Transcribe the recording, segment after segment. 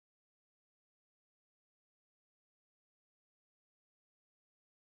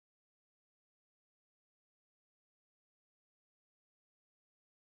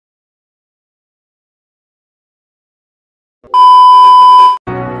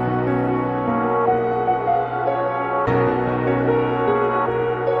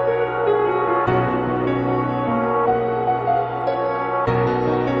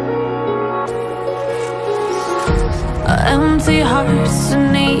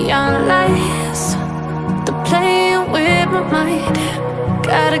my mind.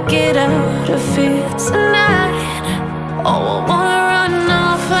 Gotta get out of here tonight. Oh, I wanna run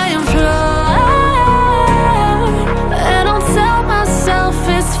off and fly. And I'll tell myself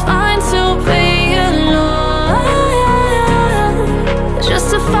it's fine to be alone, just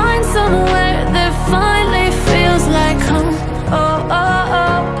to find somewhere that finally feels like home. Oh, oh,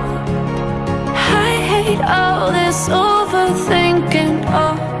 oh. I hate all this overthinking.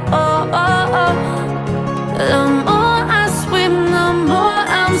 Oh, oh, oh, oh. The more I swim, the more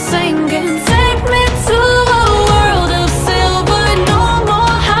I'm sinking. Take me to a world of silver, no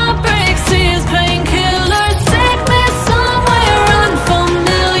more heartbreaks, tears, painkillers. Take me somewhere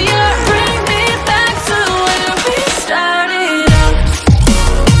unfamiliar, bring me back to where we started out.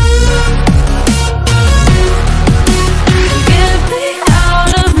 Get me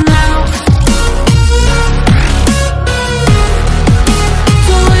out of now,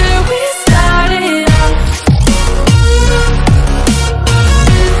 to where we started out.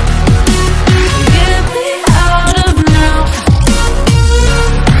 Get me out of now,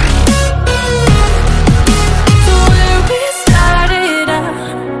 to where we started out.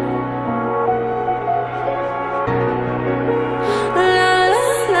 La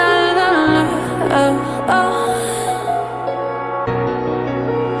la la la, oh, oh.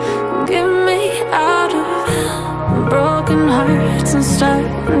 Get me out of broken hearts and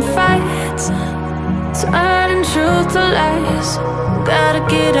starting fights, turning truth to lies. Gotta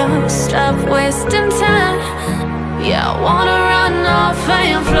get up, stop wasting time. Yeah, I wanna run off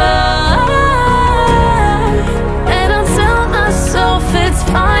and fly. And I'll tell myself it's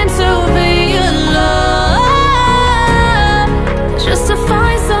fine to be alone, just to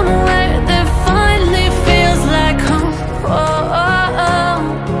find somewhere that finally feels like home. Oh, oh, oh.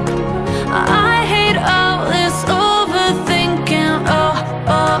 I hate all this overthinking. Oh,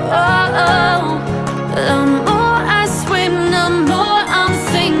 oh, oh, oh. The more I swim, the more I'm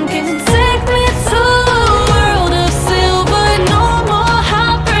sinking. Take me to a world of silver, no more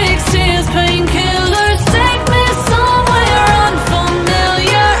heartbreaks, tears,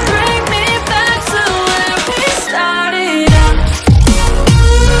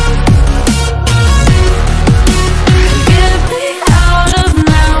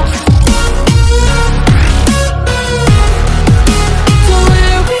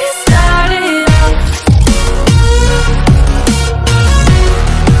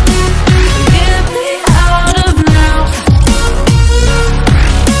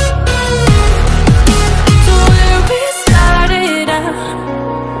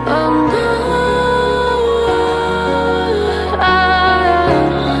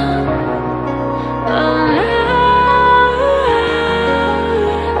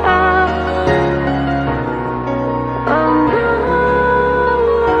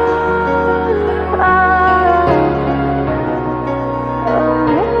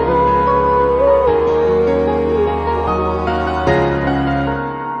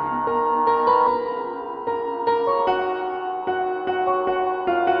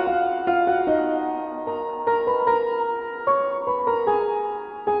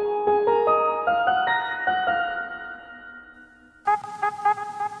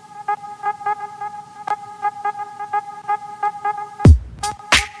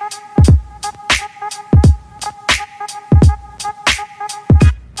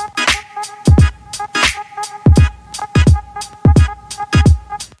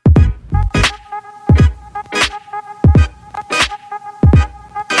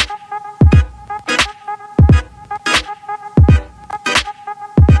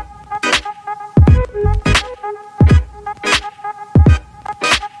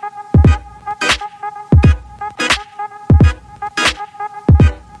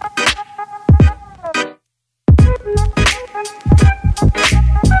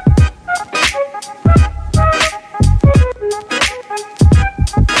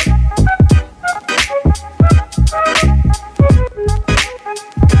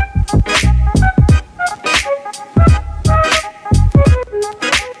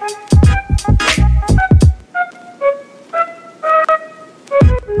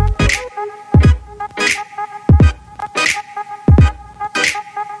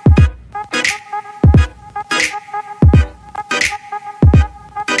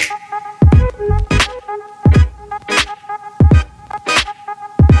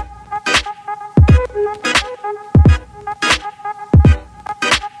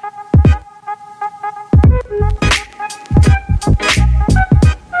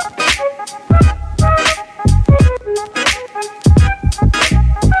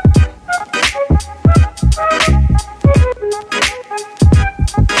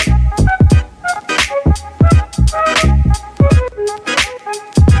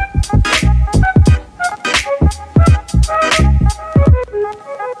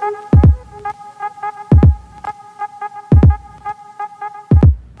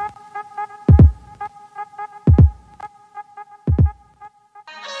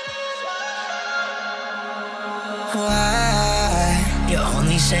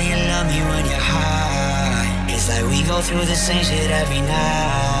 say you love me when you're high. It's like we go through the same shit every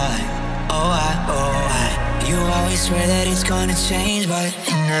night. Oh, you always swear that it's gonna change, but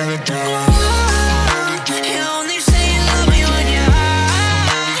it never does. You only say you love me when you're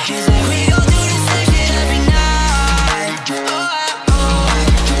high. It's like we go through the same shit every night. Oh,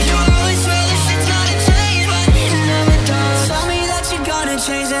 you always swear that shit's gonna change, but it never does. Tell me that you're gonna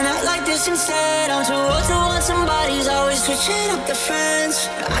change and act like this instead. I'm too old to want somebody's always switching up the friends.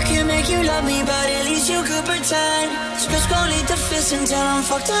 I can make you love me, but at least you could pretend. Just gon' lead the fist until I'm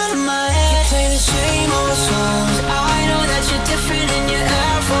fucked out of my head. You play the same old songs. I know that you're different in your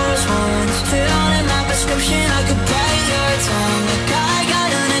Air Force Ones. Fill in my prescription, I could bite your tongue. Like I got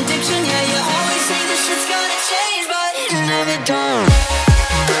an addiction, yeah, you always say this shit's gonna change, but it never does.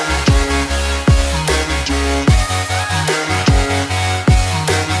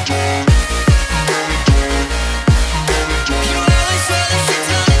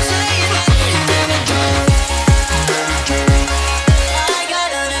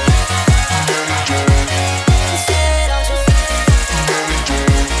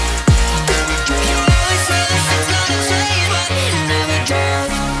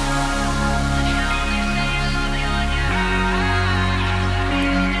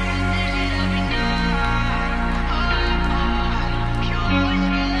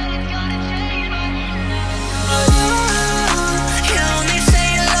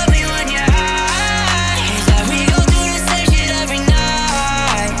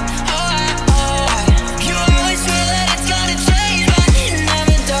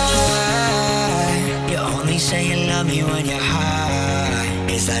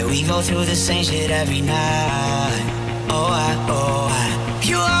 Through the same shit every night.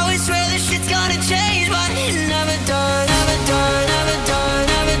 You always swear this shit's gonna change, but it never does. Never does, never does,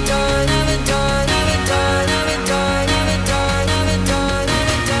 never does, never does, never does, never does, never does, never does, never does,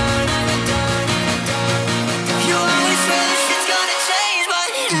 never does, never does. You always swear this shit's gonna change, but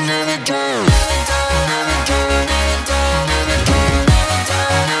it never does.